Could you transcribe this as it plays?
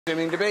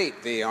Resuming debate,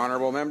 the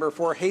honourable member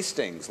for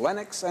Hastings,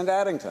 Lennox and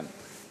Addington.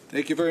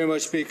 Thank you very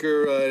much,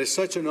 Speaker. It is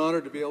such an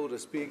honour to be able to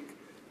speak,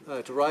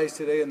 to rise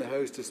today in the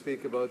House to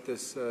speak about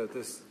this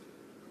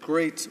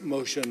great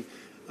motion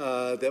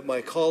that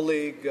my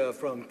colleague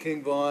from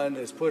King Vaughan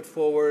has put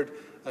forward.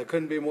 I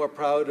couldn't be more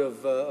proud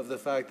of the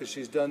fact that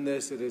she's done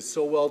this. It is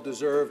so well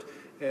deserved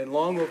and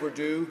long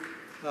overdue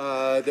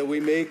that we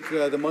make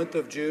the month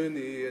of June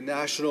the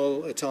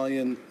National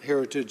Italian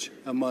Heritage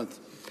Month.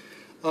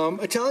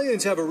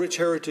 Italians have a rich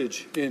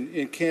heritage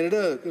in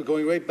Canada,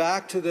 going right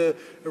back to the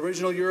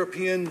original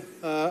European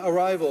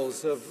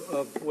arrivals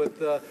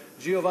with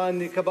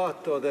Giovanni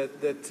Caboto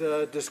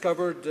that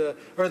discovered,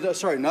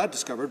 not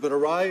discovered, but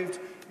arrived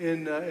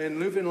in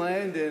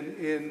Newfoundland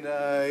in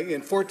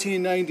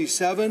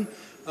 1497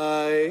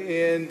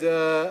 and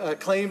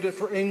claimed it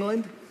for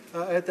England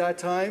at that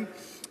time.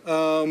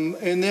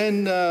 And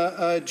then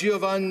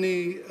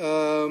Giovanni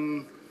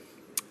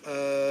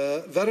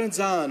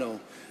Verrazzano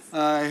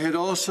had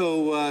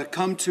also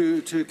come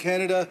to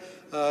Canada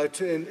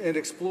and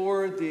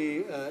explored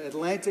the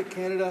Atlantic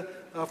Canada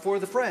for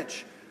the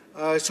French.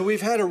 So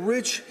we've had a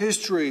rich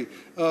history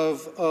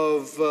of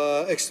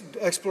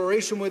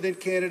exploration within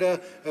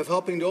Canada, of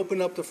helping to open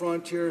up the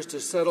frontiers to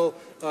settle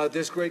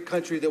this great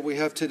country that we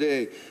have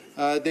today.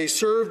 They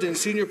served in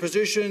senior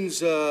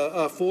positions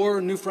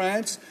for New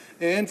France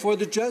and for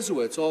the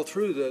Jesuits all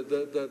through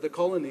the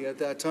colony at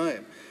that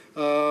time.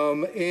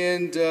 That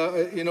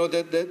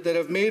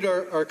have made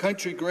our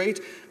country great.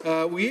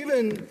 We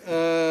even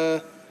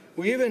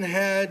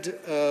had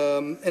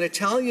an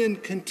Italian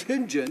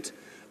contingent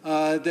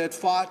that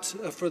fought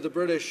for the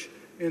British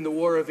in the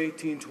War of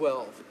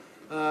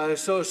 1812.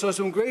 So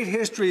some great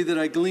history that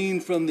I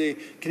gleaned from the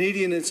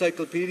Canadian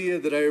Encyclopedia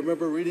that I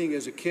remember reading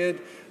as a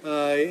kid,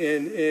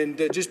 and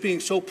just being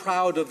so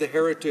proud of the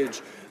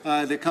heritage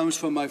that comes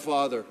from my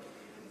father.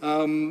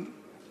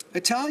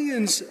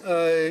 Italians,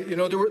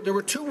 there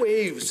were two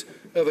waves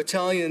of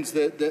Italians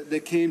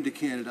that came to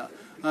Canada.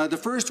 The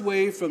first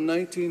wave from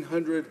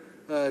 1900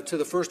 to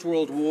the First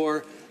World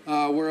War,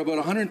 where about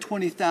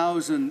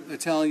 120,000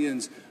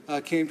 Italians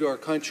came to our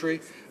country.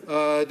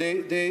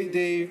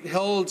 They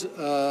held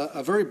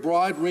a very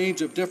broad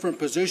range of different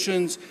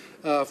positions,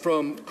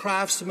 from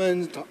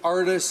craftsmen to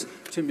artists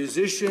to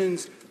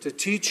musicians to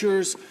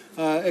teachers,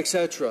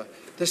 etc.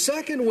 The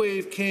second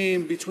wave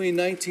came between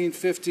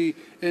 1950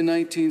 and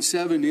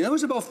 1970. That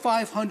was about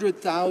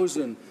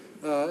 500,000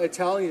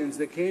 Italians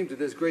that came to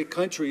this great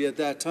country at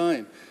that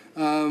time.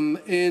 So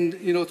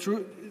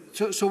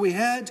we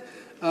had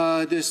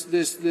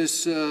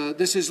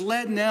this has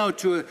led now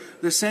to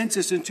the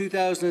census in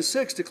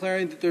 2006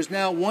 declaring that there's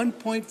now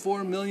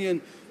 1.4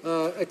 million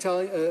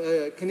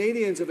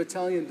Canadians of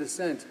Italian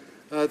descent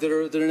that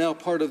are now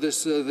part of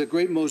this the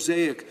great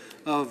mosaic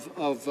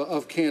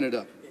of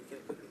Canada.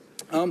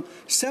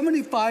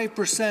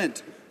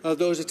 75% of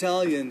those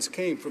Italians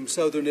came from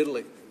southern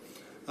Italy,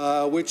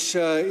 which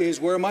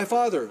is where my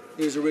father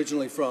is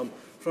originally from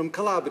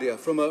Calabria,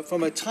 from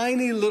a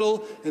tiny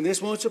little, and this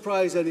won't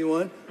surprise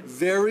anyone,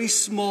 very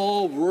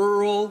small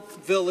rural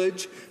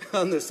village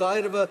on the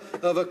side of a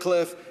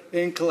cliff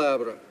in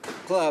Calabria.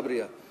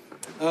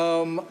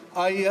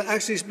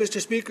 Actually,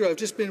 Mr. Speaker, I've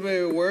just been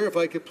very aware if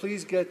I could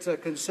please get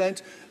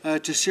consent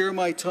to share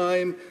my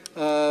time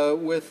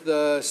with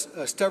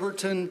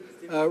Steverton,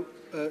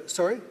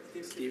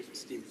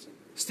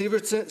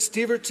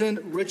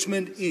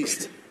 Richmond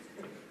East.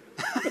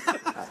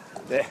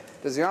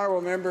 Does the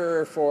honourable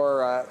member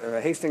for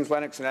Hastings,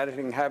 Lennox and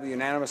Addington have the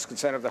unanimous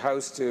consent of the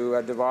House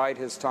to divide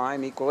his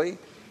time equally?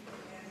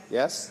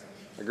 Yes?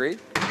 Agreed?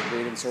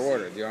 Agreed and so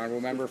ordered. The honourable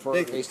member for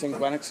Hastings,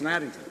 Lennox and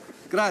Addington.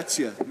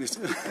 Grazie,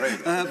 Mr.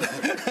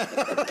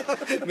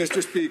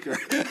 Speaker.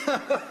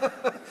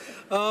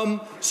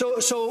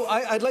 So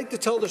I'd like to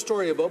tell the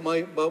story about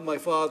my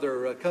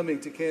father coming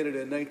to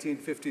Canada in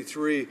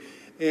 1953,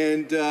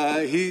 and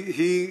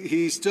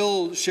he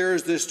still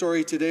shares this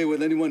story today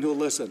with anyone who'll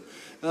listen.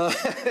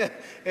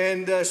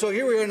 So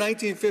here we are in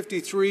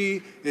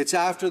 1953. It's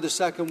after the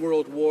Second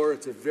World War.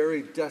 It's a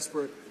very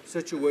desperate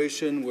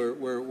situation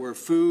where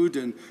food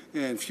and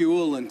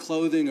fuel and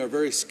clothing are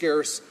very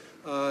scarce.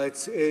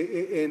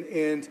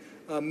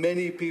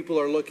 Many people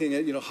are looking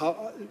at,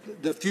 how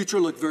the future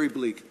looked very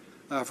bleak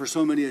for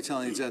so many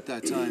Italians at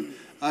that time.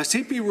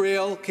 CP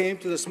Rail came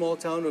to the small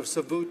town of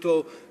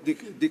Savuto di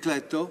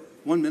Cleto.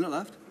 1 minute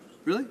left?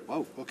 Really?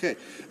 Wow, okay.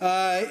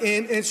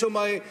 And so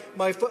my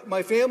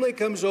family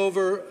comes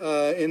over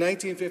in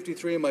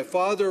 1953, and my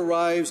father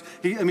arrives.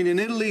 In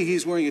Italy,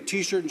 he's wearing a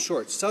T-shirt and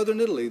shorts.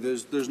 Southern Italy,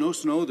 there's no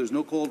snow, there's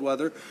no cold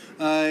weather.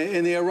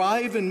 And they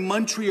arrive in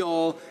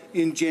Montreal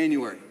in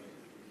January.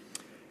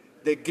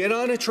 They get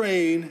on a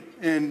train,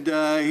 and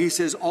he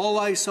says, all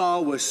I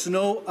saw was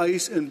snow,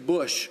 ice, and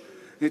bush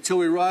until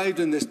we arrived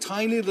in this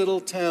tiny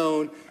little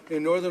town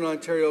in northern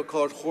Ontario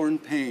called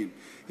Hornpain.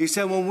 He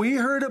said, when we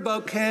heard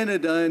about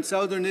Canada and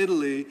southern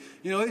Italy,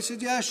 he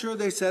said, yeah, sure,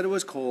 they said it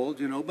was cold,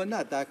 but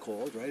not that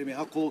cold, right?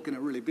 How cold can it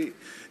really be?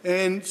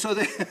 And so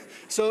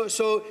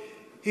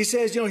he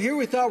says, here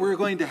we thought we were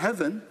going to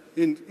heaven,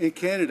 in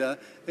Canada.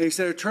 And he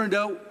said, it turned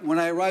out when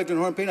I arrived in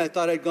Hornpain, I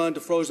thought I'd gone to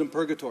frozen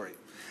purgatory.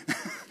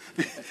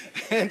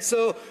 And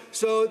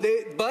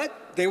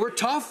but they were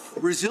tough,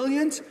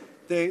 resilient.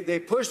 They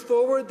pushed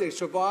forward. They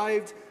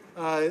survived.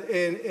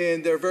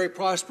 And they're very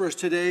prosperous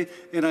today,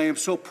 and I am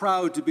so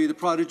proud to be the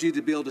prodigy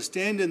to be able to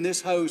stand in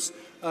this House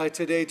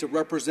today to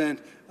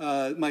represent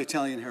my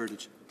Italian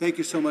heritage. Thank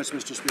you so much,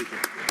 Mr. Speaker.